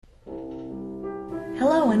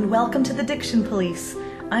Hello and welcome to the Diction Police.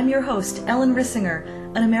 I'm your host, Ellen Rissinger,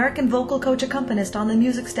 an American vocal coach accompanist on the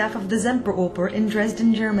music staff of the Semperoper in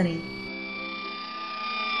Dresden, Germany.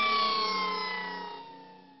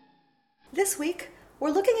 This week, we're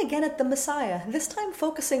looking again at the Messiah, this time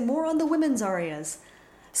focusing more on the women's arias.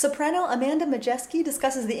 Soprano Amanda Majeski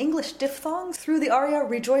discusses the English diphthongs through the aria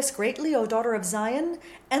Rejoice Greatly, O Daughter of Zion,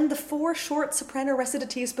 and the 4 short soprano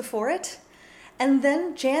recitatives before it. And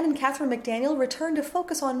then Jan and Catherine McDaniel return to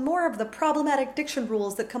focus on more of the problematic diction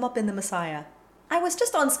rules that come up in the Messiah. I was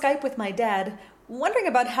just on Skype with my dad, wondering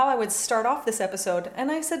about how I would start off this episode, and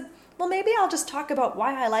I said, well, maybe I'll just talk about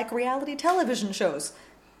why I like reality television shows.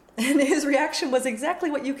 And his reaction was exactly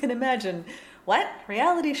what you can imagine. What?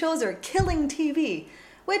 Reality shows are killing TV,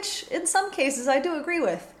 which in some cases I do agree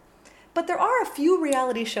with. But there are a few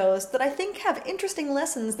reality shows that I think have interesting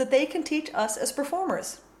lessons that they can teach us as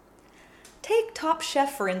performers. Take Top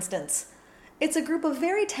Chef, for instance. It's a group of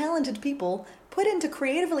very talented people put into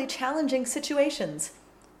creatively challenging situations.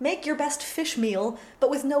 Make your best fish meal, but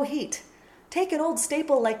with no heat. Take an old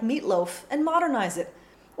staple like meatloaf and modernize it.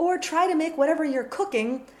 Or try to make whatever you're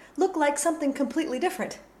cooking look like something completely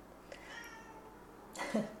different.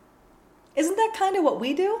 Isn't that kind of what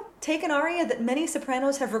we do? Take an aria that many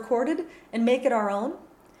sopranos have recorded and make it our own?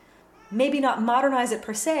 Maybe not modernize it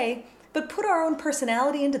per se, but put our own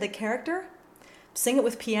personality into the character? Sing it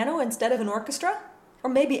with piano instead of an orchestra? Or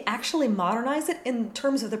maybe actually modernize it in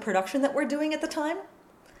terms of the production that we're doing at the time?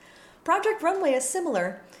 Project Runway is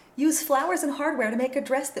similar. Use flowers and hardware to make a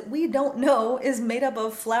dress that we don't know is made up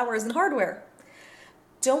of flowers and hardware.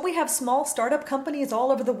 Don't we have small startup companies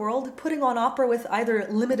all over the world putting on opera with either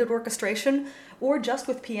limited orchestration or just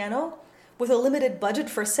with piano, with a limited budget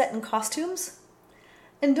for set and costumes?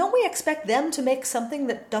 And don't we expect them to make something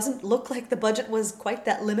that doesn't look like the budget was quite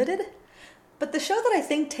that limited? But the show that I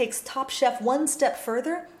think takes Top Chef one step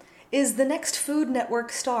further is the next Food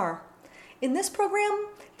Network Star. In this program,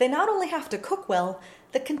 they not only have to cook well,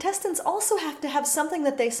 the contestants also have to have something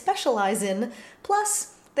that they specialize in,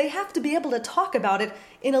 plus they have to be able to talk about it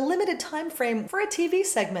in a limited time frame for a TV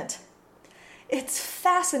segment. It's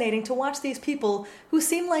fascinating to watch these people who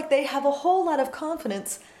seem like they have a whole lot of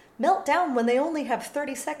confidence melt down when they only have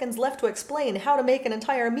 30 seconds left to explain how to make an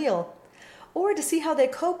entire meal, or to see how they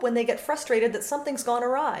cope when they get frustrated that something's gone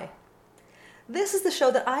awry. This is the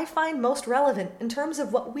show that I find most relevant in terms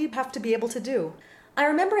of what we have to be able to do. I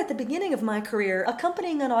remember at the beginning of my career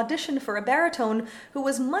accompanying an audition for a baritone who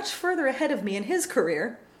was much further ahead of me in his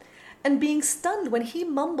career, and being stunned when he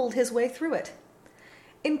mumbled his way through it.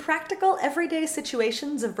 In practical, everyday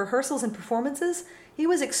situations of rehearsals and performances, he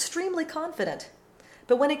was extremely confident.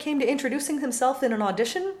 But when it came to introducing himself in an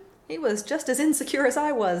audition, he was just as insecure as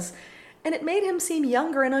I was, and it made him seem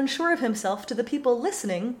younger and unsure of himself to the people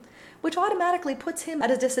listening, which automatically puts him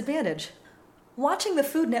at a disadvantage. Watching the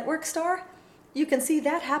Food Network Star, you can see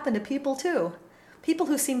that happen to people too. People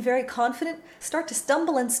who seem very confident start to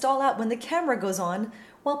stumble and stall out when the camera goes on,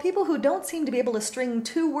 while people who don't seem to be able to string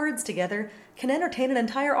 2 words together can entertain an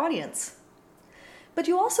entire audience. But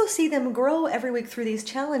you also see them grow every week through these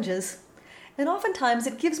challenges, and oftentimes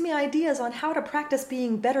it gives me ideas on how to practice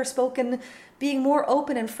being better spoken, being more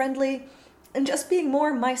open and friendly, and just being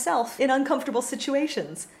more myself in uncomfortable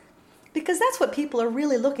situations. Because that's what people are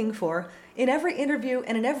really looking for in every interview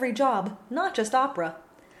and in every job, not just opera.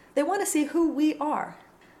 They want to see who we are.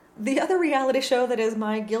 The other reality show that is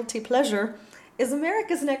my guilty pleasure is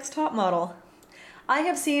America's Next Top Model. I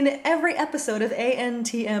have seen every episode of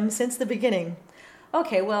ANTM since the beginning.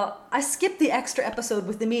 Okay, well, I skipped the extra episode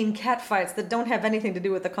with the mean cat fights that don't have anything to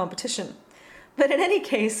do with the competition. But in any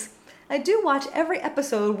case, I do watch every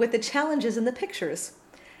episode with the challenges and the pictures.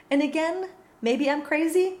 And again, maybe I'm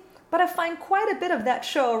crazy, but I find quite a bit of that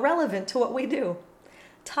show relevant to what we do.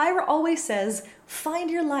 Tyra always says, find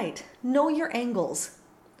your light, know your angles.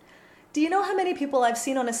 Do you know how many people I've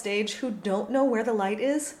seen on a stage who don't know where the light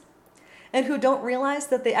is? And who don't realize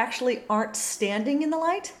that they actually aren't standing in the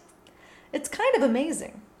light? It's kind of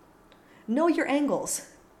amazing. Know your angles.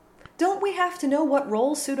 Don't we have to know what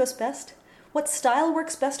roles suit us best? What style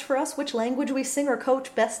works best for us? Which language we sing or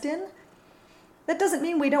coach best in? That doesn't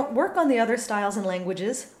mean we don't work on the other styles and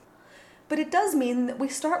languages, but it does mean that we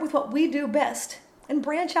start with what we do best and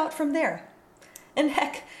branch out from there. And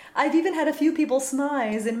heck, I've even had a few people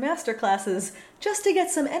smize in master classes just to get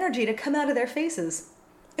some energy to come out of their faces.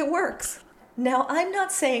 It works. Now, I'm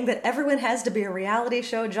not saying that everyone has to be a reality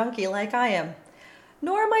show junkie like I am,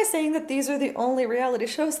 nor am I saying that these are the only reality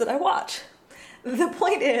shows that I watch. The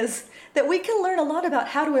point is that we can learn a lot about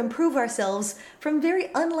how to improve ourselves from very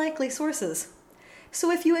unlikely sources.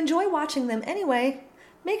 So if you enjoy watching them anyway,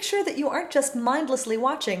 Make sure that you aren't just mindlessly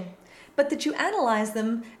watching, but that you analyze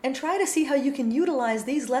them and try to see how you can utilize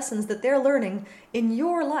these lessons that they're learning in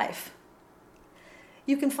your life.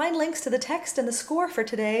 You can find links to the text and the score for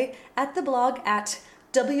today at the blog at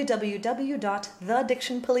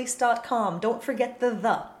www.thedictionpolice.com. Don't forget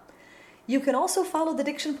the. You can also follow the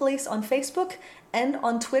Diction Police on Facebook and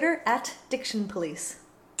on Twitter at Diction Police.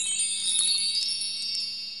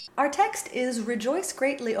 Our text is Rejoice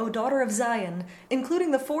Greatly, O Daughter of Zion,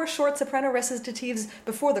 including the 4 short soprano recitatives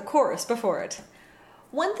before the chorus before it.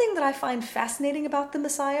 One thing that I find fascinating about the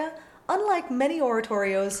Messiah, unlike many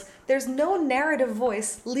oratorios, there's no narrative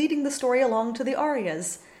voice leading the story along to the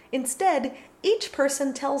arias. Instead, each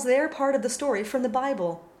person tells their part of the story from the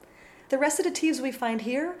Bible. The recitatives we find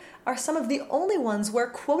here are some of the only ones where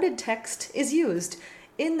quoted text is used,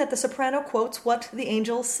 in that the soprano quotes what the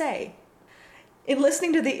angels say. In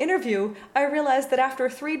listening to the interview, I realized that after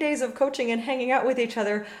 3 days of coaching and hanging out with each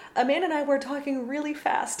other, Amanda and I were talking really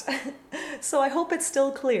fast. So I hope it's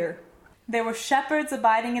still clear. There were shepherds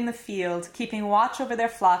abiding in the field, keeping watch over their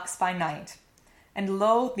flocks by night. And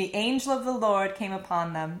lo, the angel of the Lord came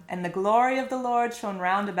upon them, and the glory of the Lord shone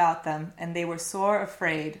round about them, and they were sore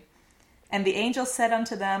afraid. And the angel said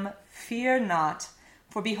unto them, Fear not,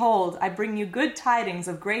 for behold, I bring you good tidings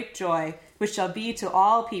of great joy, which shall be to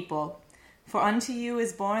all people. For unto you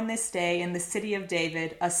is born this day in the city of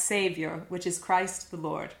David a Saviour, which is Christ the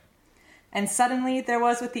Lord. And suddenly there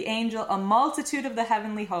was with the angel a multitude of the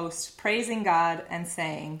heavenly host, praising God and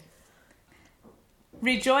saying,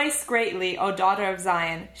 Rejoice greatly, O daughter of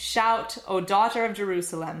Zion. Shout, O daughter of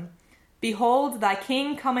Jerusalem. Behold, thy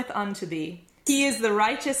king cometh unto thee. He is the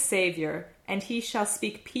righteous Saviour, and he shall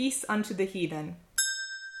speak peace unto the heathen.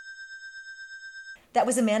 That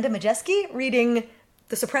was Amanda Majeski reading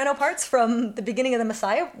the soprano parts from the beginning of the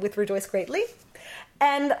Messiah with Rejoice Greatly.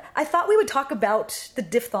 And I thought we would talk about the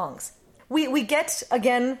diphthongs. We get,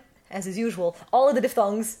 again, as is usual, all of the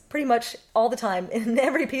diphthongs pretty much all the time in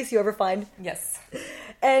every piece you ever find. Yes.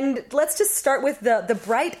 And let's just start with the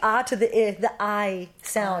bright ah to the I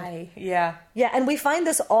sound. I, yeah. Yeah, and we find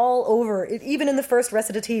this all over, even in the first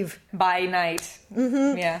recitative. By night.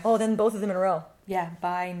 Mm-hmm. Yeah. Oh, then both of them in a row. Yeah,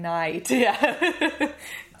 by night. Yeah.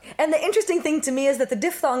 And the interesting thing to me is that the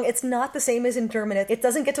diphthong, it's not the same as in German. It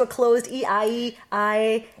doesn't get to a closed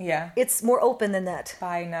I. Yeah. It's more open than that.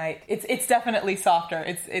 By night. It's definitely softer.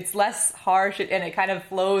 It's less harsh, and it kind of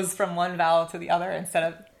flows from one vowel to the other instead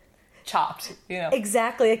of chopped, you know.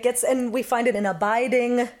 Exactly. And we find it in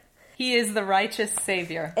abiding. He is the righteous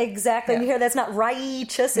Savior. Exactly. Yeah. And you hear that's not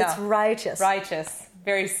righteous, it's righteous. Righteous.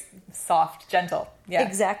 Very soft, gentle. Yeah.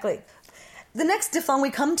 Exactly. The next diphthong we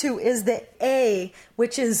come to is the A,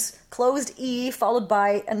 which is closed E followed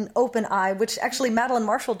by an open I, which actually Madeline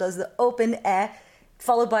Marshall does, the open E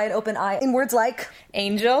followed by an open I in words like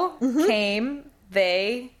angel, came,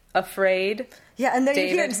 they, afraid. Yeah, and then you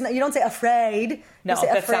hear you don't say afraid. No, you say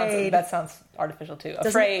afraid. That sounds artificial too.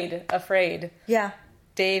 Afraid. Yeah.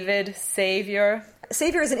 David, Savior.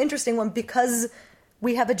 Savior is an interesting one because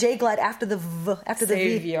we have a J glide after the V, after the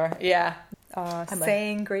V. Savior, yeah.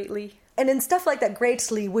 Saying greatly. And in stuff like that,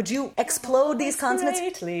 greatly, would you explode these consonants?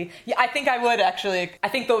 Greatly. Yeah, I think I would actually. I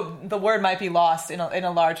think the word might be lost in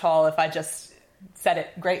a large hall if I just said it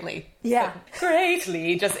greatly. Yeah. But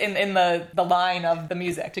greatly, just in the line of the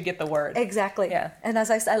music to get the word. Exactly. Yeah. And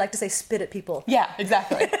as I like to say, spit at people. Yeah,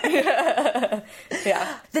 exactly. Yeah.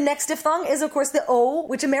 The next diphthong is, of course, the O,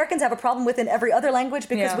 which Americans have a problem with in every other language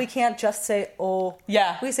because we can't just say O.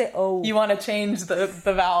 Yeah. We say O. You want to change the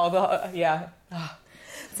vowel. Yeah. Oh.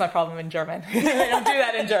 It's my problem in German. I don't do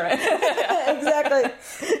that in German. Exactly.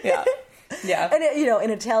 Yeah. Yeah. And, in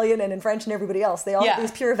Italian and in French and everybody else, they all have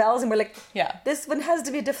these pure vowels, and we're like, this one has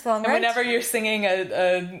to be a diphthong, right? And whenever you're singing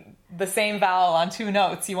the same vowel on 2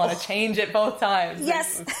 notes, you want to change it both times.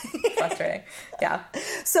 Yes. It's frustrating. Yeah.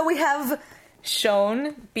 So we have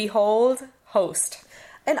shown, behold, host.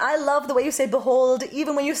 And I love the way you say behold,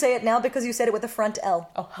 even when you say it now, because you said it with the front L.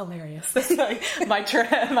 Oh, hilarious. That's like my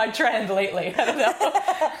trend lately. I don't know.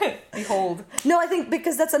 Behold. No, I think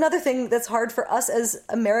because that's another thing that's hard for us as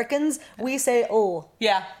Americans. We say oh.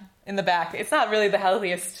 Yeah, in the back. It's not really the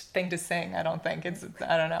healthiest thing to sing, I don't think. I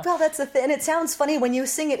don't know. Well, that's the thing. And it sounds funny when you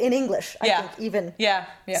sing it in English, I think, even. Yeah.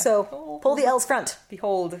 So pull the L's front.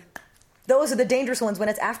 Behold. Those are the dangerous ones when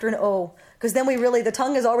it's after an O. Because then the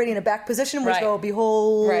tongue is already in a back position. We go,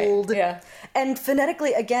 behold. Right, yeah. And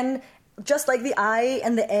phonetically, again, just like the I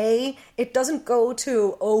and the A, it doesn't go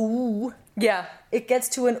to O. Yeah. It gets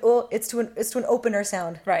to an O. It's to an opener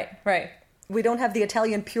sound. Right. We don't have the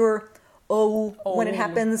Italian pure O when it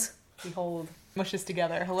happens. Behold. Mushes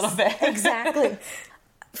together a little bit. Exactly.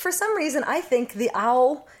 For some reason, I think the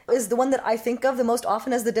ow is the one that I think of the most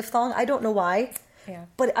often as the diphthong. I don't know why. Yeah.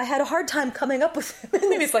 But I had a hard time coming up with it.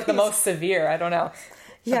 Maybe it's like the most severe. I don't know.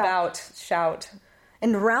 Yeah. About, shout.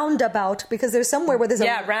 And roundabout, because there's somewhere where there's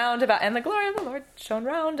Yeah, round about. And the glory of the Lord shone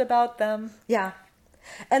round about them. Yeah.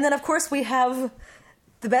 And then, of course, we have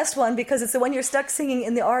the best one, because it's the one you're stuck singing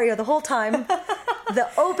in the aria the whole time. The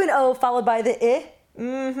open O followed by the I,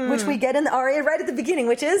 which we get in the aria right at the beginning,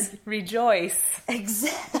 which is? Rejoice.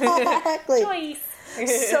 Exactly.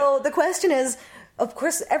 Rejoice. So the question is, of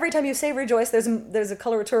course, every time you say rejoice, there's a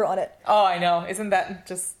coloratura on it. Oh, I know. Isn't that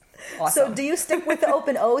just awesome? So do you stick with the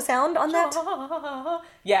open O sound on that?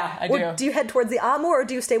 Yeah, I do. Or do you head towards the ah more, or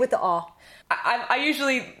do you stay with the ah? I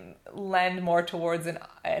usually lend more towards an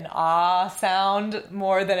ah sound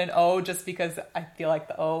more than an O, just because I feel like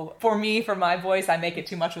the O, for me, for my voice, I make it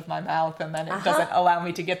too much with my mouth, and then it doesn't allow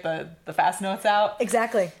me to get the fast notes out.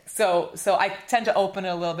 Exactly. So I tend to open it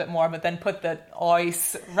a little bit more, but then put the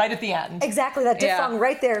ois right at the end. Exactly, that diphthong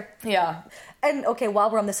right there. Yeah. And okay, while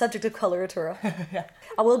we're on the subject of coloratura, Yeah.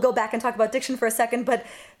 I will go back and talk about diction for a second, but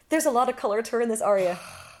there's a lot of coloratura in this aria.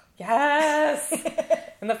 Yes.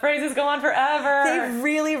 And the phrases go on forever. They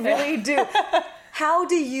really, really do. How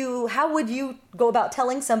would you go about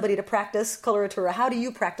telling somebody to practice coloratura? How do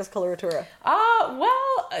you practice coloratura?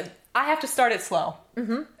 Well, I have to start it slow.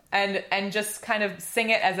 Mm-hmm. And just kind of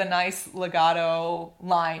sing it as a nice legato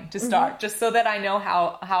line to start, just so that I know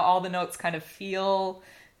how all the notes kind of feel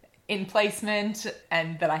in placement,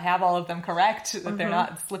 and that I have all of them correct, that they're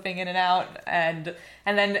not slipping in and out. And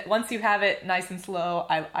then once you have it nice and slow,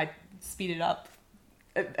 I speed it up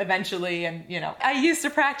eventually. And, I used to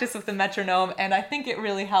practice with the metronome, and I think it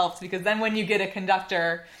really helps, because then when you get a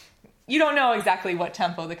conductor, you don't know exactly what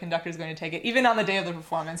tempo the conductor is going to take it. Even on the day of the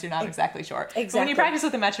performance, you're not exactly sure. Exactly. But when you practice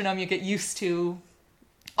with the metronome, you get used to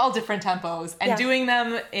all different tempos and doing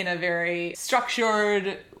them in a very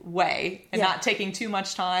structured way, and not taking too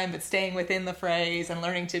much time, but staying within the phrase and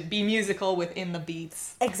learning to be musical within the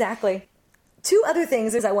beats. Exactly. Two other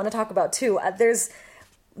things is I want to talk about too. There's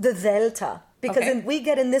the delta, because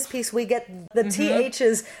in this piece we get the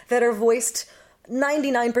THs that are voiced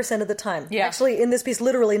 99% of the time. Yeah. Actually, in this piece,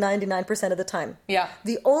 literally 99% of the time. Yeah.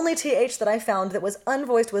 The only TH that I found that was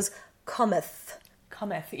unvoiced was cometh.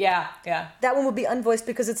 Cometh, yeah. That one would be unvoiced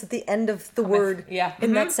because it's at the end of the word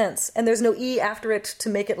in that sense. And there's no E after it to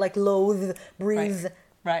make it like loathe, breathe.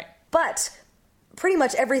 Right. But pretty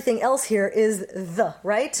much everything else here is the,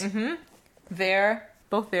 right? Mm-hmm. There,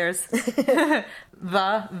 both theirs.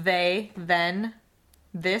 The, they, then,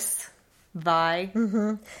 this, thy.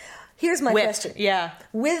 Mm-hmm. Here's my question. Yeah.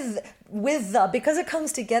 With the, because it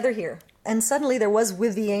comes together here, and suddenly there was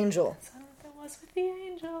with the angel. There was with the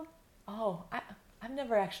angel. Oh, I've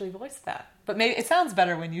never actually voiced that. But maybe it sounds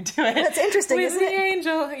better when you do it. That's interesting, with isn't it? With the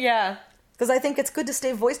angel, yeah. Because I think it's good to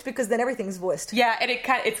stay voiced, because then everything's voiced. Yeah, and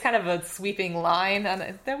it's kind of a sweeping line.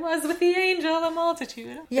 And there was with the angel a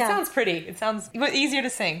multitude. Yeah. It sounds pretty. It sounds easier to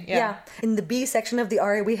sing. Yeah. In the B section of the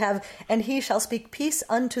aria, we have, and he shall speak peace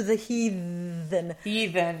unto the heathen.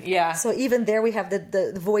 Heathen, yeah. So even there we have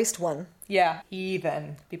the voiced one. Yeah,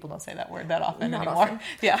 heathen. People don't say that word that often Not anymore. often.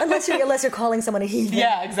 Yeah. Unless you're calling someone a heathen.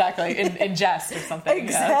 Yeah, exactly. In jest or something.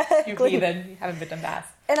 Exactly. Yeah. You heathen. You haven't been mass.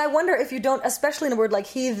 And I wonder if you don't, especially in a word like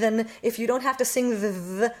heathen, if you don't have to sing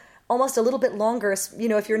the almost a little bit longer,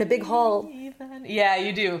 if you're in a big hall. Heathen. Yeah,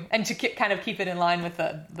 you do. And to kind of keep it in line with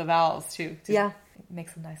the vowels, too. Yeah. It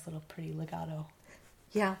makes a nice little pretty legato.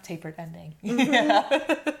 Yeah. Tapered ending. Mm-hmm.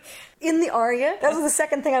 Yeah. In the aria, that was the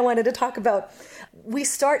second thing I wanted to talk about. We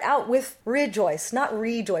start out with rejoice, not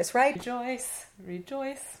rejoice, right? Rejoice,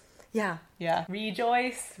 rejoice. Yeah. Yeah.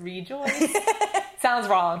 Rejoice, rejoice. Sounds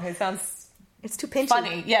wrong. It's too pinchy.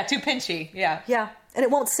 Funny. Yeah, too pinchy. Yeah. Yeah. And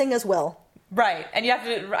it won't sing as well. Right. And you have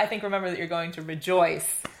to, I think, remember that you're going to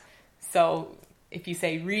rejoice. So if you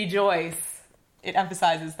say rejoice, it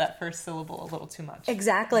emphasizes that first syllable a little too much.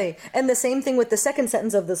 Exactly. And the same thing with the second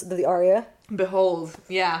sentence of the aria. Behold.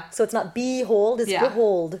 Yeah. So it's not behold, it's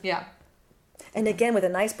behold. Yeah. And again with a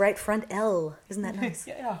nice bright front L. Isn't that nice?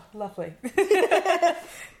 Yeah, lovely.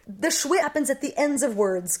 The schwit happens at the ends of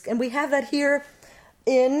words. And we have that here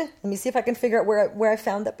in, let me see if I can figure out where I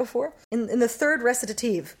found that before. In the third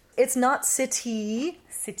recitative. It's not city.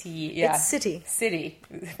 City, yeah. It's city. City.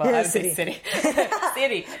 Well, I would say city.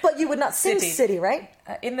 City. But you would not sing city, right?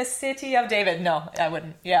 In the city of David. No, I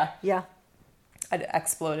wouldn't. Yeah. Yeah. I'd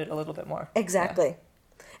explode it a little bit more. Exactly.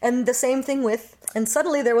 Yeah. And the same thing with, and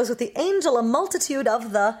suddenly there was with the angel a multitude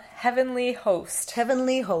of the heavenly host.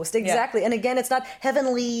 Heavenly host, exactly. Yeah. And again, it's not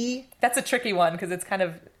heavenly. That's a tricky one because it's kind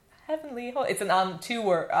of heavenly host. It's an on two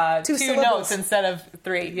two notes instead of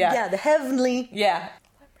three. Yeah. Yeah, the heavenly. Yeah.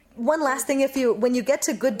 One last thing, when you get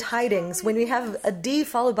to good tidings, when we have a D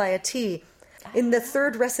followed by a T, in the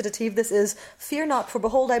third recitative, this is, fear not, for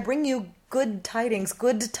behold, I bring you good tidings,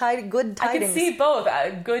 good tidings. I can see both.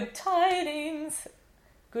 Good tidings.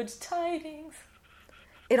 Good tidings.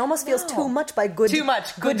 It almost feels too much by good. Too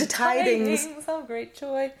much. Good tidings. Oh, great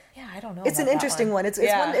joy. Yeah, I don't know. It's an interesting one.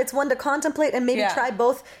 It's one to contemplate and maybe try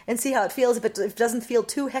both and see how it feels. If it doesn't feel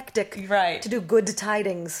too hectic, to do good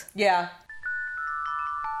tidings. Yeah.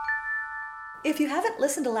 If you haven't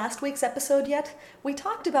listened to last week's episode yet, we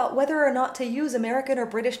talked about whether or not to use American or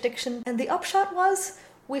British diction, and the upshot was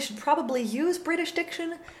we should probably use British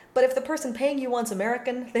diction, but if the person paying you wants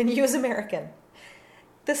American, then use American.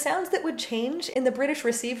 The sounds that would change in the British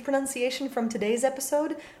received pronunciation from today's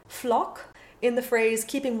episode, flock, in the phrase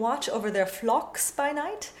keeping watch over their flocks by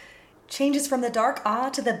night, changes from the dark ah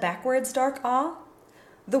to the backwards dark ah.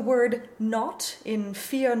 The word not in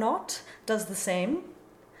fear not does the same.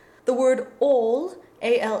 The word all,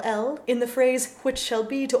 A-L-L, in the phrase which shall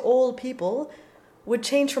be to all people, would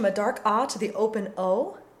change from a dark ah to the open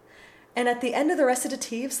O. And at the end of the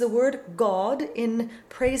recitatives, the word God in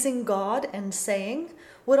praising God and saying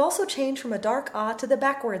would also change from a dark ah to the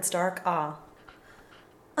backwards dark ah.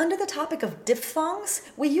 Under the topic of diphthongs,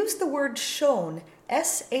 we used the word shone,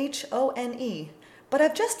 S-H-O-N-E, but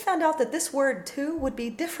I've just found out that this word too would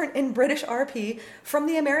be different in British RP from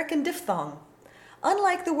the American diphthong.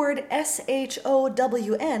 Unlike the word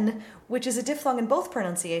S-H-O-W-N, which is a diphthong in both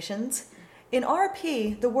pronunciations, in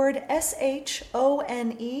RP, the word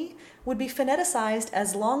S-H-O-N-E would be phoneticized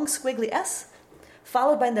as long squiggly S,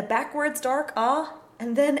 followed by the backwards dark ah,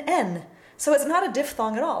 and then N. So it's not a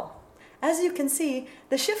diphthong at all. As you can see,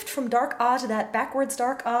 the shift from dark ah to that backwards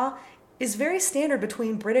dark ah is very standard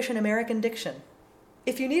between British and American diction.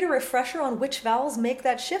 If you need a refresher on which vowels make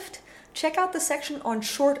that shift, check out the section on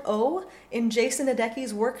short O in Jason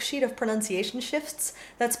Adecki's worksheet of pronunciation shifts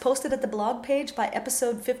that's posted at the blog page by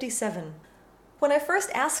episode 57. When I first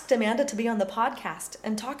asked Amanda to be on the podcast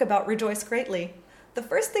and talk about Rejoice Greatly, the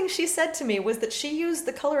first thing she said to me was that she used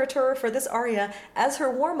the coloratura for this aria as her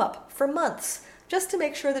warm-up for months, just to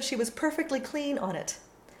make sure that she was perfectly clean on it.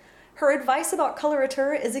 Her advice about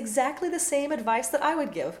coloratura is exactly the same advice that I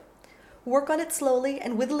would give. Work on it slowly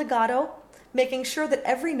and with legato, making sure that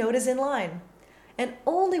every note is in line. And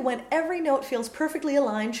only when every note feels perfectly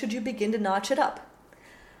aligned should you begin to notch it up.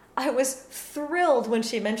 I was thrilled when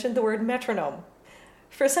she mentioned the word metronome.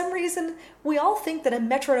 For some reason, we all think that a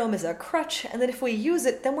metronome is a crutch and that if we use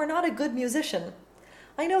it, then we're not a good musician.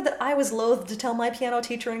 I know that I was loath to tell my piano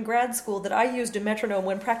teacher in grad school that I used a metronome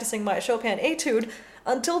when practicing my Chopin etude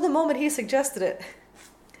until the moment he suggested it.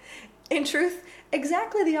 In truth,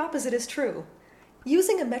 exactly the opposite is true.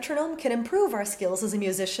 Using a metronome can improve our skills as a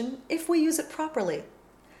musician if we use it properly.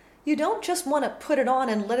 You don't just want to put it on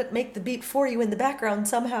and let it make the beat for you in the background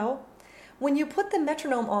somehow. When you put the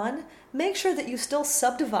metronome on, make sure that you still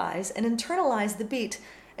subdivise and internalize the beat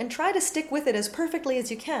and try to stick with it as perfectly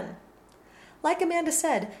as you can. Like Amanda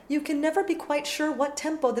said, you can never be quite sure what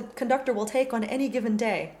tempo the conductor will take on any given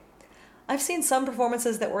day. I've seen some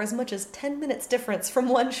performances that were as much as 10 minutes difference from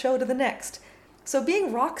one show to the next. So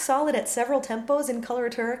being rock solid at several tempos in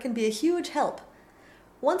coloratura can be a huge help.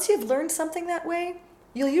 Once you've learned something that way,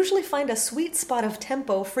 you'll usually find a sweet spot of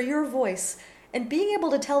tempo for your voice, and being able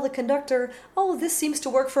to tell the conductor, oh, this seems to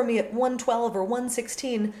work for me at 112 or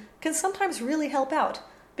 116, can sometimes really help out,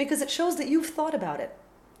 because it shows that you've thought about it.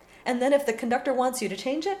 And then if the conductor wants you to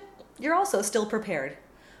change it, you're also still prepared.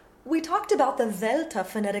 We talked about the Velta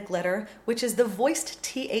phonetic letter, which is the voiced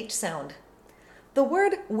TH sound. The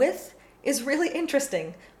word with is really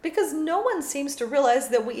interesting, because no one seems to realize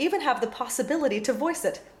that we even have the possibility to voice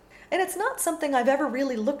it. And it's not something I've ever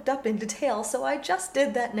really looked up in detail, so I just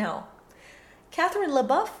did that now. Catherine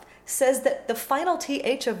LeBoeuf says that the final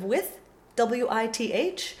TH of with,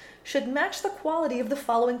 W-I-T-H, should match the quality of the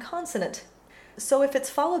following consonant. So if it's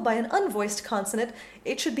followed by an unvoiced consonant,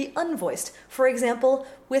 it should be unvoiced. For example,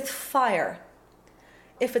 with fire.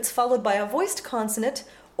 If it's followed by a voiced consonant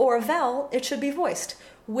or a vowel, it should be voiced.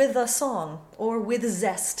 With a song or with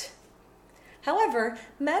zest. However,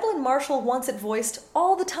 Madeline Marshall wants it voiced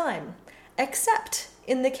all the time, except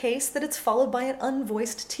in the case that it's followed by an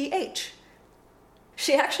unvoiced TH.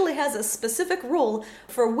 She actually has a specific rule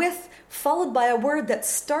for with followed by a word that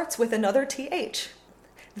starts with another TH.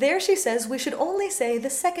 There she says we should only say the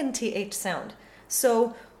second TH sound.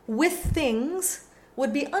 So with things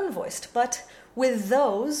would be unvoiced, but with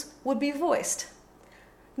those would be voiced.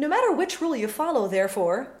 No matter which rule you follow,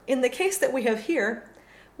 therefore, in the case that we have here,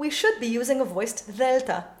 we should be using a voiced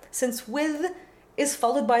delta, since with is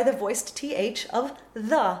followed by the voiced TH of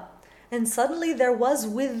the, And suddenly there was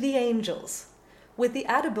with the angels, with the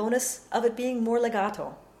added bonus of it being more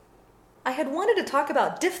legato. I had wanted to talk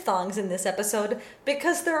about diphthongs in this episode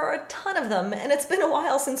because there are a ton of them, and it's been a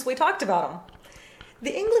while since we talked about them.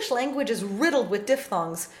 The English language is riddled with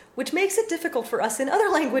diphthongs, which makes it difficult for us in other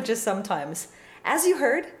languages sometimes. As you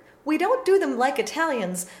heard, we don't do them like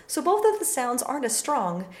Italians, so both of the sounds aren't as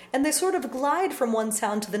strong, and they sort of glide from one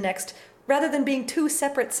sound to the next, rather than being two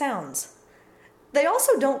separate sounds. They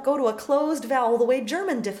also don't go to a closed vowel the way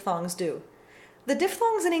German diphthongs do. The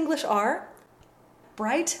diphthongs in English are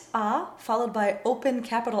bright A followed by open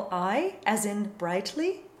capital I, as in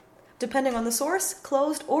brightly. Depending on the source,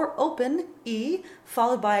 closed or open E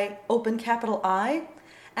followed by open capital I,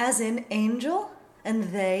 as in angel and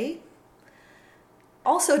they.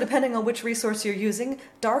 Also, depending on which resource you're using,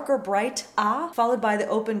 dark or bright A followed by the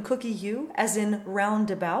open cookie U, as in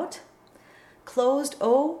roundabout. Closed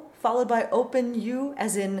O followed by open U,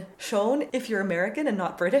 as in shown if you're American and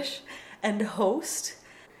not British, and host.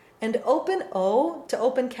 And open O to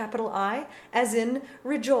open capital I, as in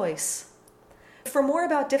rejoice. For more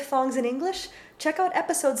about diphthongs in English, check out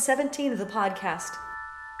episode 17 of the podcast.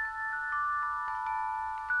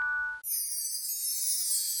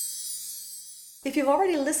 If you've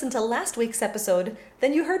already listened to last week's episode,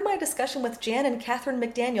 then you heard my discussion with Jan and Catherine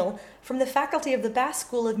McDaniel from the faculty of the Bass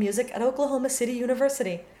School of Music at Oklahoma City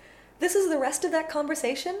University. This is the rest of that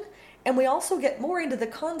conversation, and we also get more into the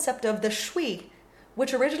concept of the shwi,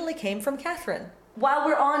 which originally came from Catherine. While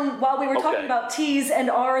we were talking about T's and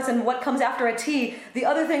R's and what comes after a T, the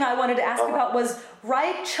other thing I wanted to ask about was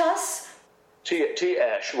righteous.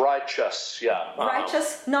 T-ash, righteous, yeah.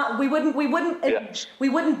 Righteous, we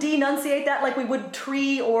wouldn't denunciate that like we would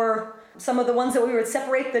tree or some of the ones that we would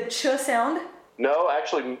separate the ch sound. No,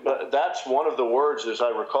 actually, that's one of the words, as I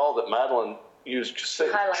recall, that Madeline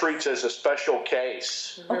treats as a special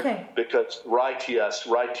case. Okay. Because righteous,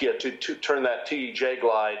 to turn that T-J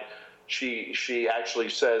glide, she actually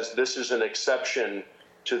says this is an exception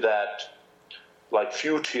to that, like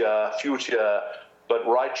futia, but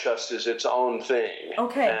righteous is its own thing.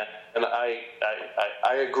 Okay. And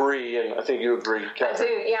I agree, and I think you agree, Catherine.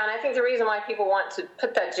 I do, yeah, and I think the reason why people want to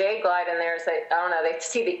put that J glide in there is they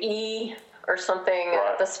see the E or something,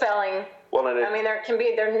 right. The spelling. Well, and there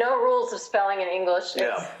are no rules of spelling in English.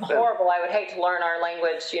 It's horrible. I would hate to learn our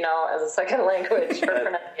language, as a second language for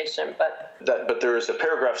pronunciation. But there is a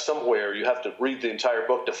paragraph somewhere. You have to read the entire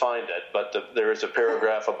book to find it. But there is a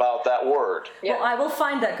paragraph about that word. Yeah. Well, I will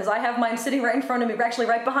find that because I have mine sitting right in front of me, actually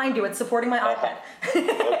right behind you. It's supporting my iPad.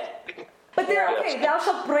 But thou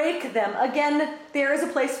shalt break them. Again, there is a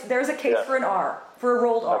case for an R, for a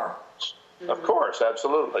rolled R. Of course,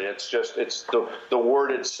 absolutely. It's the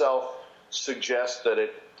word itself suggests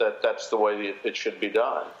that's the way it should be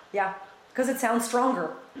done. Yeah, because it sounds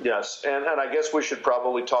stronger. Yes, and I guess we should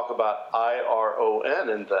probably talk about IRON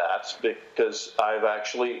in that, because I've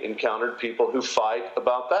actually encountered people who fight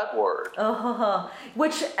about that word.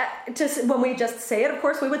 Which, when we just say it, of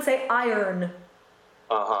course, we would say iron.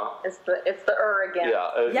 It's the again. Yeah,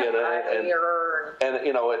 and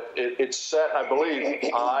it's set, I believe,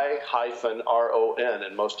 I-RON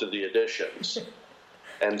in most of the editions.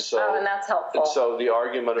 And so, and that's helpful. And so the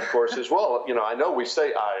argument, of course, is, well, I know we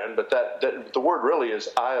say iron, but that the word really is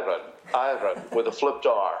iron with a flipped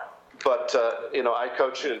R. But, I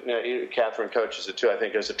coach it, Catherine coaches it too, I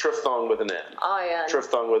think, as a triphthong with an N. Iron.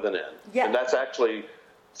 Triphthong with an N. Yeah. And that's actually,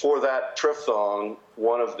 for that triphthong,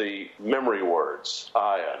 one of the memory words,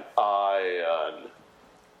 iron,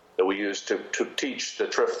 that we use to teach the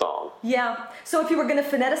triphthong. Yeah. So if you were going to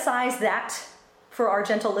phoneticize that for our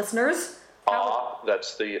gentle listeners...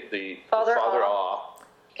 That's the Father Ah.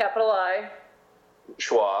 Capital I.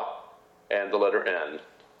 Schwa, and the letter N.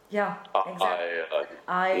 Yeah, exactly.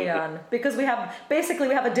 Ion. Because we have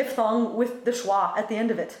a diphthong with the schwa at the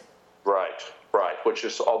end of it. Right. Which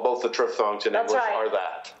is both the triphthongs in English are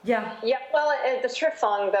that. Yeah. Yeah, well, the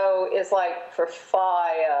triphthong, though, is like for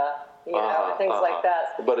fire, things like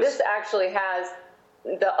that. But this actually has...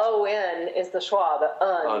 The O-N is the schwa, the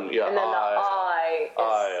un, and then the I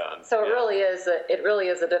is, so it really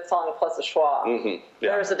is a diphthong plus a schwa. Mm-hmm.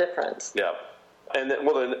 Yeah. There's a difference. Yeah. And then,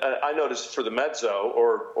 I noticed for the mezzo,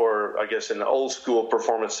 or I guess in the old school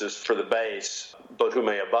performances for the bass, but who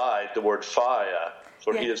may abide, the word fire,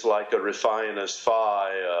 for he is like a refiner's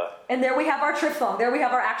fire. And there we have our triphthong. There we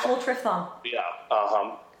have our actual triphthong. Yeah.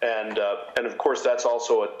 And of course, that's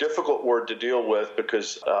also a difficult word to deal with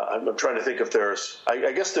because I'm trying to think if there's,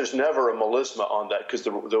 I guess there's never a melisma on that because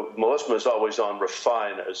the melisma is always on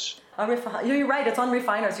refiners. You're right, it's on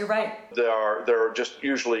refiners, you're right. There are just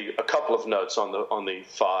usually a couple of notes on the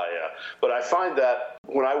fa. But I find that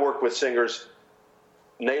when I work with singers,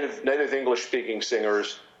 native English-speaking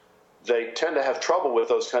singers, they tend to have trouble with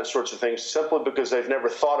those sorts of things simply because they've never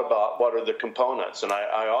thought about what are the components. And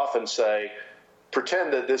I often say,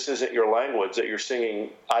 pretend that this isn't your language, that you're singing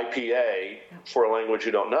IPA for a language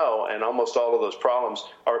you don't know, and almost all of those problems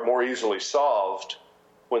are more easily solved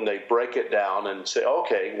when they break it down and say,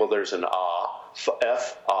 okay, well, there's an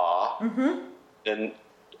F, and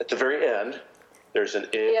at the very end, there's an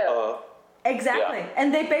I, Exactly. Yeah.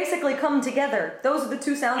 And they basically come together. Those are the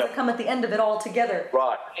two sounds that come at the end of it all together.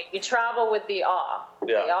 Right. You travel with the ah.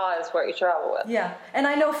 Yeah. The ah is what you travel with. Yeah. And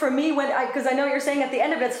I know for me, because I know you're saying at the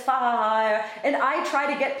end of it, it's fa, and I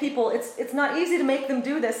try to get people, it's not easy to make them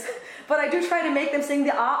do this, but I do try to make them sing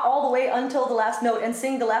the ah all the way until the last note and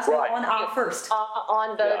sing the last note on ah first.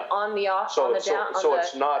 On the ah, on the down, so on it's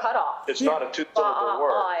the not, cutoff. It's not a two-syllable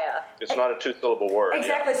word. It's not a two-syllable word.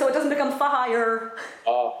 Exactly. So it doesn't become fire.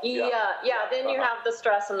 Yeah, then you have the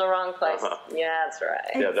stress in the wrong place. Yeah, that's right.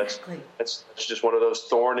 Yeah, that's just one of those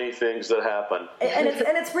thorny things that happen.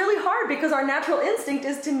 And it's really hard because our natural instinct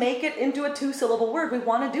is to make it into a two-syllable word. We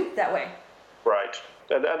want to do it that way. Right.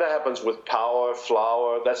 And that happens with power,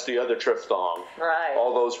 flower. That's the other triphthong. Right.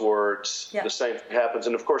 All those words, the same thing happens.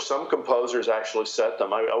 And of course, some composers actually set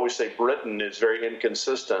them. I always say Britten is very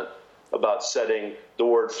inconsistent about setting the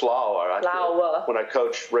word flower. When I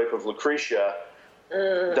coach Rape of Lucretia,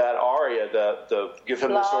 that aria, the Give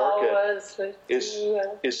Him This Orchid,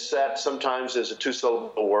 is set sometimes as a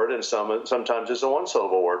two-syllable word and sometimes as a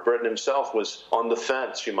one-syllable word. Britten himself was on the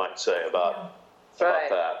fence, you might say, about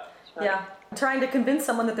that. Yeah, trying to convince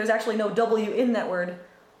someone that there's actually no W in that word.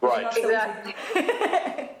 Right. Exactly.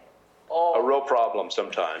 A real problem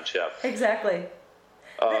sometimes, yeah. Exactly.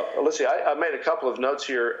 Let's see, I made a couple of notes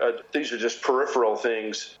here. These are just peripheral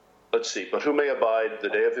things. Let's see, but who may abide the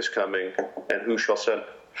day of his coming, and who shall send?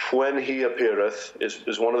 When he appeareth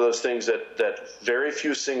is one of those things that very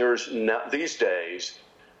few singers these days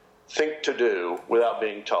think to do without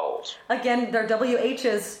being told. Again, their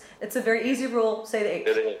WHs. It's a very easy rule. Say the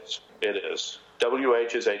H. It is.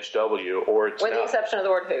 WH is HW, or it's with the exception of the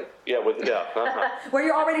word who. Yeah, where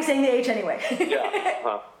you're already saying the H anyway.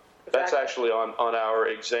 That's actually on our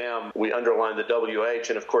exam. We underline the WH,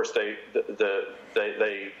 and of course they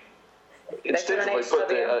instinctively put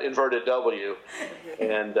the inverted W,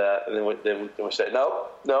 and then we say no.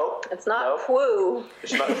 It's not whoo.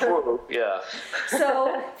 It's not whoo. Yeah.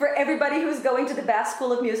 So for everybody who's going to the Bass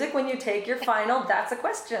School of Music, when you take your final, that's a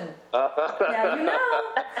question. Now you know.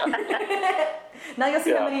 Now you'll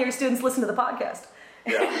see how many of your students listen to the podcast.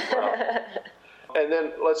 Yeah. And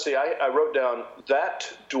then, let's see, I wrote down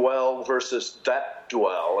that dwell versus that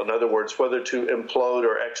dwell. In other words, whether to implode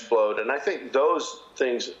or explode. And I think those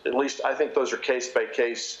things, at least I think those are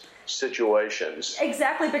case-by-case situations.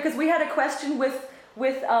 Exactly, because we had a question with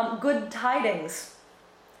good tidings.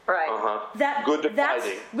 Right. Good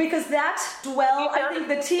tidings. Because that dwell, I think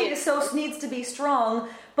the T needs to be strong,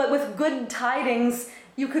 but with good tidings,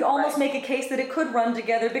 you could almost make a case that it could run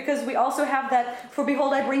together because we also have that, for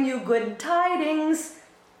behold, I bring you good tidings.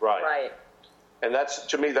 Right. And that's,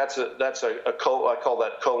 to me, that's a I call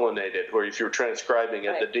that colonnated, where if you're transcribing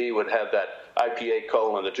it, the D would have that IPA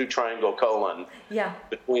colon, the two triangle colon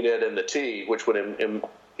between it and the T, which would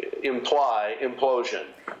imply implosion.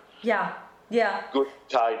 Yeah. Good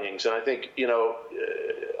tidings. And I think,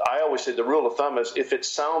 I always say the rule of thumb is if it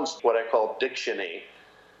sounds what I call diction-y,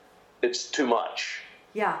 it's too much.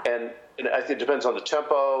 Yeah. And I think it depends on the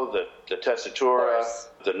tempo, the tessitura,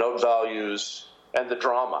 the note values, and the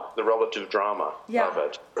drama, the relative drama of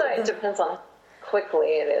it. So it depends on how quickly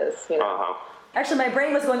it is, Actually, my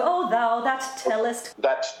brain was going, oh, thou, that tellest.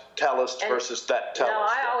 That tellest versus that tellest. No,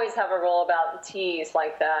 I always have a rule about T's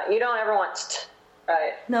like that. You don't ever want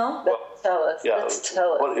right? No. Tellest. Yeah. That's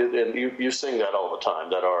tellest. And you sing that all the time,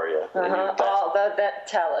 that aria. That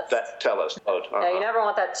tellest. That tellest. Yeah, you never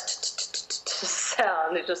want that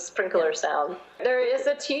sound. It's just sprinkler sound. There is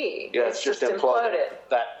a T. Yeah, it's just imploded.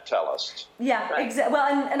 That tellest. Yeah, exactly. Well,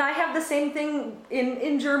 and I have the same thing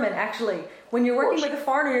in German, actually. When you're working with a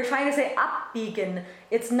foreigner, you're trying to say abbiegen.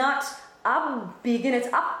 It's not abbiegen, it's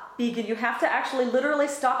abbiegen. You have to actually literally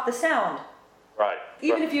stop the sound. Right.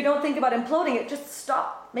 Even if you don't think about imploding it, just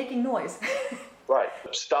stop making noise. Right.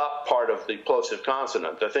 Stop part of the plosive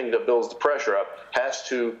consonant, the thing that builds the pressure up, has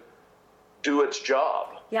to do its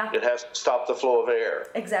job. Yeah. It has to stop the flow of air.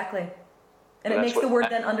 Exactly. And it makes the word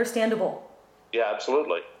then understandable. Yeah,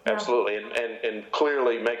 absolutely. Yeah. Absolutely. And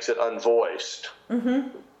clearly makes it unvoiced.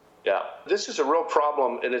 Mm-hmm. Yeah. This is a real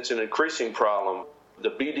problem, and it's an increasing problem.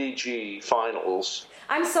 The BDG finals.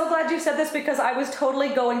 I'm so glad you said this because I was totally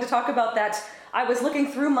going to talk about that. I was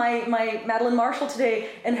looking through my Madeline Marshall today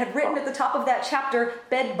and had written at the top of that chapter,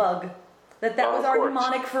 bedbug. That was our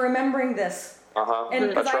mnemonic for remembering this. Uh-huh. And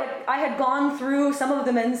because I had gone through some of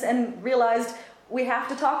them and realized we have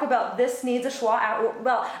to talk about this needs a schwa.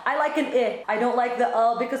 Well, I like an I. I don't like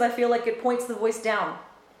the because I feel like it points the voice down.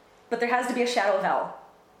 But there has to be a shadow vowel.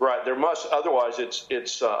 Right, there must. Otherwise, it's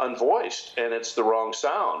unvoiced and it's the wrong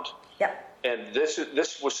sound. Yep. And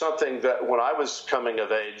this was something that when I was coming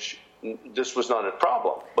of age, this was not a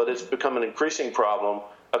problem. But it's become an increasing problem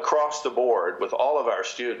across the board with all of our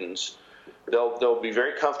students. They'll be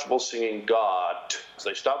very comfortable singing God.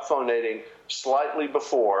 They stop phonating slightly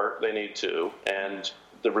before they need to, and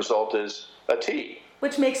the result is a T.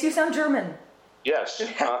 Which makes you sound German. Yes.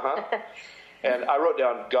 Uh-huh. And I wrote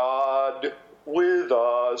down God with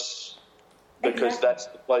us, because that's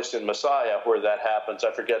the place in Messiah where that happens.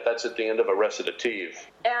 I forget, that's at the end of a recitative.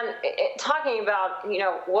 And talking about,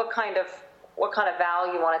 what kind of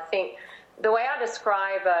vowel you want to think, the way I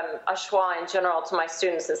describe a schwa in general to my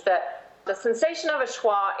students is that the sensation of a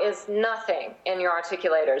schwa is nothing in your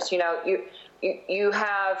articulators. You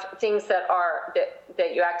have things that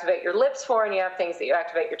you activate your lips for, and you have things that you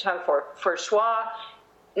activate your tongue for. For schwa,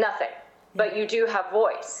 nothing. But you do have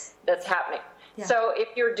voice that's happening. Yeah. So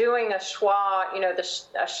if you're doing a schwa,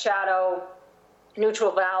 a shadow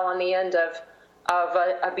neutral vowel on the end of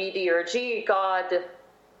a BD or a G, God,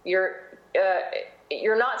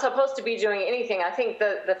 you're not supposed to be doing anything. I think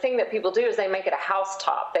the thing that people do is they make it a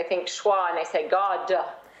housetop. They think schwa and they say God.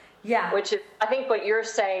 Yeah. Which is, I think what you're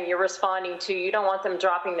saying, you're responding to, you don't want them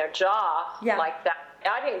dropping their jaw like that.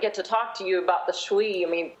 I didn't get to talk to you about the shui. I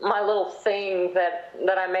mean, my little thing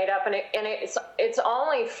that I made up, and it's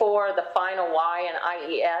only for the final Y and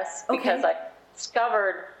IES, because I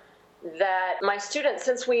discovered that my students,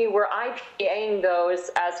 since we were IPAing those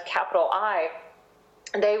as capital I,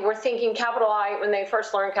 they were thinking capital I, when they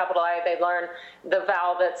first learned capital I, they learned the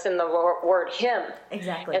vowel that's in the word him.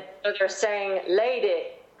 Exactly. And so they're saying lady.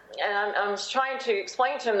 And I'm trying to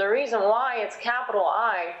explain to them the reason why it's capital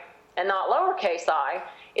I and not lowercase I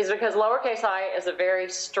is because lowercase I is a very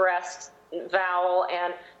stressed vowel,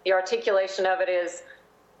 and the articulation of it is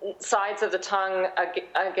sides of the tongue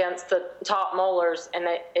against the top molars, and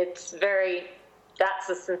that's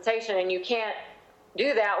the sensation, and you can't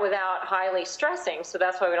do that without highly stressing, so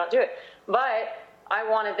that's why we don't do it. But I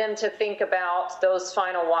wanted them to think about those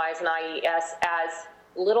final Y's and IES as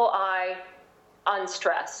little I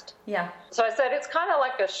unstressed. Yeah. So I said it's kind of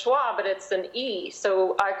like a schwa, but it's an E,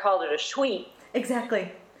 so I called it a shui.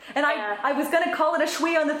 Exactly. And I was going to call it a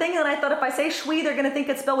shui on the thing, and I thought if I say shui, they're going to think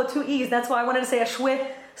it's spelled with two E's. That's why I wanted to say a shui,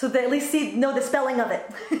 so they at least know the spelling of it.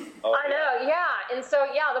 I know, yeah. And so,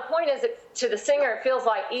 the point is that to the singer, it feels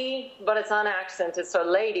like E, but it's unaccented, so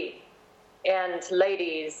lady and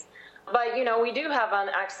ladies. But, we do have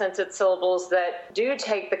unaccented syllables that do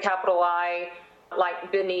take the capital I,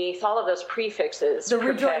 like beneath, all of those prefixes.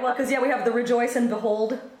 Because we have the rejoice and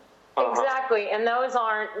behold. Exactly, and those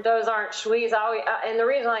aren't shuis. And the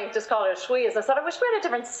reason I just called it a shui is I thought I wish we had a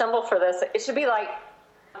different symbol for this. It should be like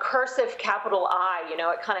cursive capital I.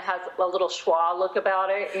 It kind of has a little schwa look about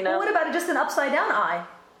it. Well, what about just an upside down I?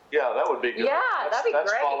 Yeah, that would be good. Yeah, that'd be great.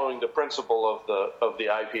 That's following the principle of the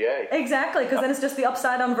IPA. Exactly, because then it's just the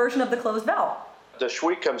upside down version of the closed vowel. The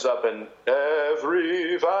shui comes up in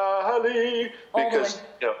every valley because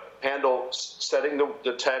Handel setting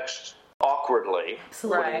the text awkwardly,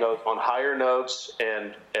 putting notes on higher notes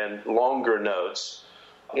and longer notes,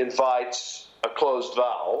 invites a closed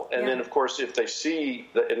vowel, and then of course if they see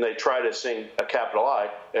and they try to sing a capital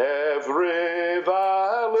I, every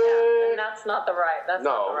valley, and that's not the right. That's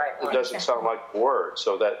not the right one. It doesn't sound like a word,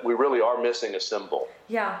 so that we really are missing a symbol.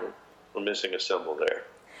 Yeah, we're missing a symbol there.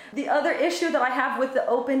 The other issue that I have with the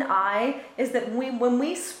open I is that when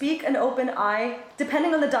we speak an open I,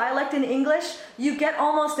 depending on the dialect in English, you get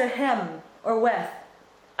almost a hem or with.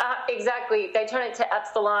 Exactly. They turn it to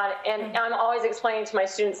epsilon, and I'm always explaining to my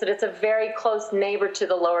students that it's a very close neighbor to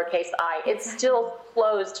the lowercase I. It's still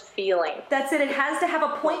closed feeling. That's it. It has to have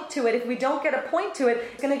a point to it. If we don't get a point to it,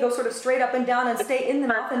 it's going to go sort of straight up and down and stay in the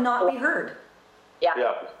mouth and not be heard.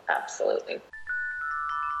 Yeah. Absolutely.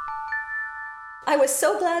 I was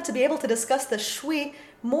so glad to be able to discuss the shui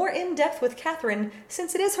more in depth with Catherine,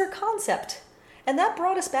 since it is her concept. And that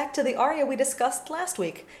brought us back to the aria we discussed last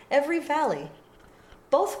week, Every Valley.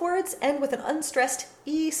 Both words end with an unstressed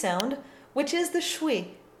E sound, which is the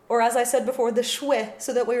shui, Or as I said before, the shwi,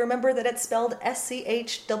 so that we remember that it's spelled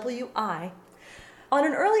S-C-H-W-I. On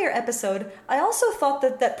an earlier episode, I also thought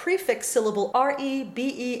that that prefix syllable R-E,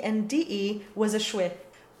 B-E, and D-E was a shwi,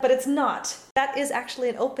 but it's not. That is actually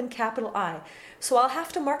an open capital I, so I'll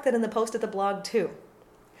have to mark that in the post at the blog too.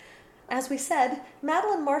 As we said,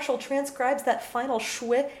 Madeline Marshall transcribes that final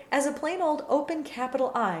shwi as a plain old open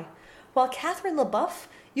capital I, while Catherine LaBeouf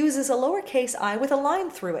uses a lowercase I with a line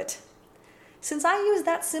through it. Since I use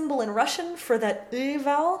that symbol in Russian for that I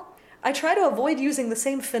vowel, I try to avoid using the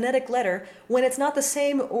same phonetic letter when it's not the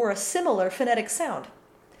same or a similar phonetic sound.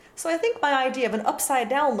 So I think my idea of an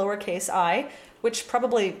upside-down lowercase I, which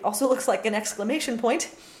probably also looks like an exclamation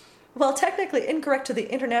point, while technically incorrect to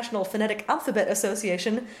the International Phonetic Alphabet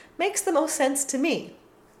Association, makes the most sense to me.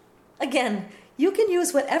 Again, you can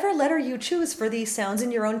use whatever letter you choose for these sounds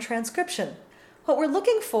in your own transcription. What we're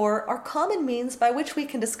looking for are common means by which we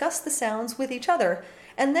can discuss the sounds with each other,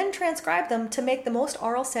 and then transcribe them to make the most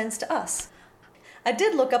oral sense to us. I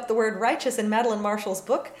did look up the word righteous in Madeline Marshall's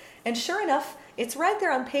book, and sure enough, it's right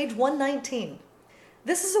there on page 119.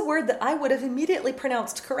 This is a word that I would have immediately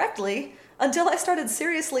pronounced correctly until I started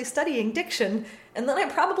seriously studying diction, and then I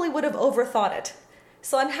probably would have overthought it.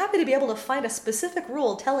 So I'm happy to be able to find a specific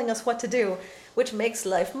rule telling us what to do, which makes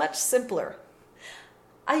life much simpler.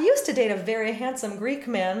 I used to date a very handsome Greek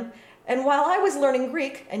man, and while I was learning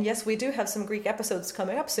Greek, and yes, we do have some Greek episodes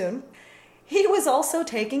coming up soon, he was also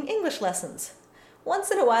taking English lessons.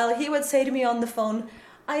 Once in a while, he would say to me on the phone,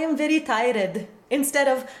 "I am very tired," instead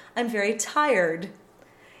of, "I'm very tired."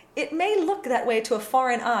 It may look that way to a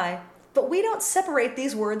foreign eye, but we don't separate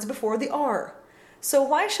these words before the R. So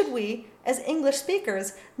why should we, as English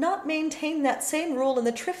speakers, not maintain that same rule in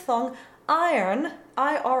the triphthong iron,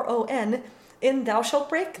 I-R-O-N, in Thou Shalt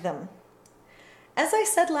Break Them? As I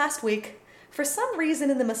said last week, for some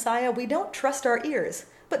reason in the Messiah we don't trust our ears,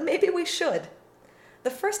 but maybe we should.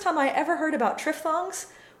 The first time I ever heard about triphthongs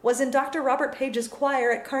was in Dr. Robert Page's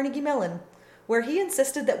choir at Carnegie Mellon, where he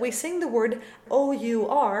insisted that we sing the word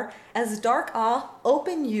O-U-R as dark ah,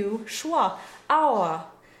 open U, schwa, awa.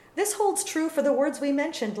 This holds true for the words we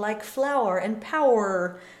mentioned like flower and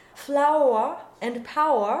power, flower and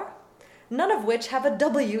power, none of which have a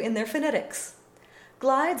W in their phonetics.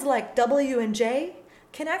 Glides like W and J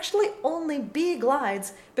can actually only be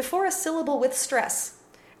glides before a syllable with stress,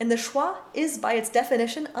 and the schwa is by its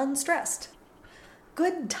definition unstressed.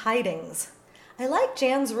 Good tidings. I like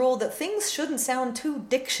Jan's rule that things shouldn't sound too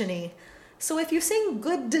diction-y, so if you sing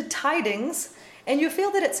good tidings and you feel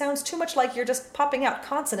that it sounds too much like you're just popping out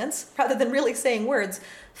consonants rather than really saying words,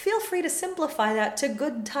 feel free to simplify that to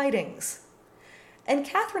good tidings. And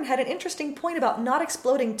Catherine had an interesting point about not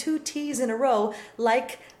exploding two T's in a row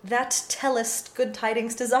like that tellest good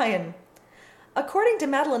tidings to Zion. According to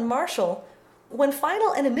Madeline Marshall, when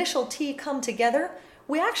final and initial T come together,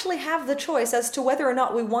 we actually have the choice as to whether or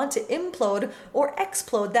not we want to implode or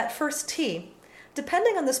explode that first T,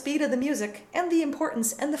 depending on the speed of the music and the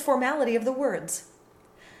importance and the formality of the words.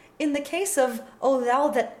 In the case of O thou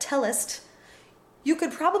that tellest, you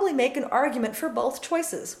could probably make an argument for both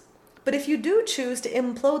choices. But if you do choose to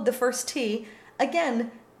implode the first T, again,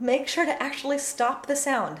 make sure to actually stop the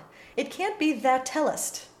sound. It can't be that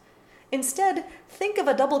tellest. Instead, think of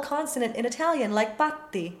a double consonant in Italian like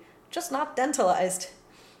batti, just not dentalized.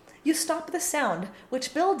 You stop the sound,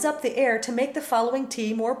 which builds up the air to make the following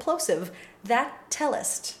T more plosive, that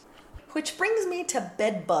tellest. Which brings me to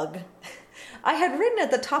bedbug. I had written at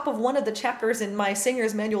the top of one of the chapters in my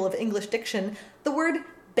Singer's Manual of English Diction the word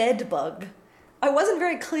bedbug. I wasn't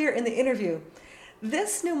very clear in the interview.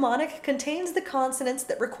 This mnemonic contains the consonants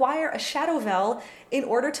that require a shadow vowel in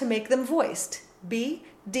order to make them voiced, B,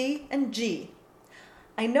 D, and G.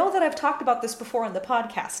 I know that I've talked about this before on the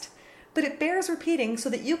podcast, but it bears repeating so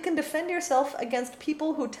that you can defend yourself against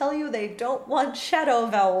people who tell you they don't want shadow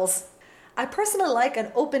vowels. I personally like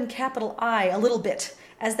an open capital I a little bit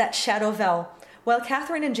as that shadow vowel, while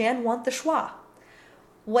Catherine and Jan want the schwa.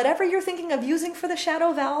 Whatever you're thinking of using for the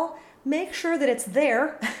shadow vowel, make sure that it's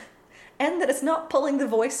there and that it's not pulling the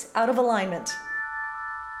voice out of alignment.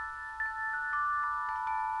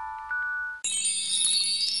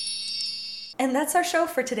 And that's our show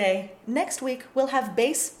for today. Next week, we'll have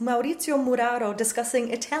bass Maurizio Muraro discussing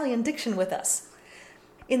Italian diction with us.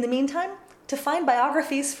 In the meantime, to find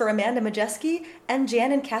biographies for Amanda Majeski and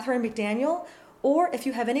Jan and Catherine McDaniel, or if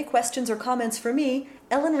you have any questions or comments for me,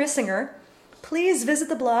 Ellen Rissinger, please visit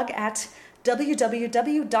the blog at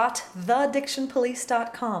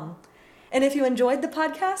www.thedictionpolice.com. And if you enjoyed the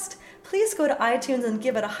podcast, please go to iTunes and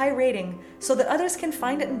give it a high rating so that others can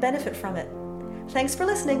find it and benefit from it. Thanks for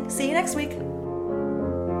listening. See you next week.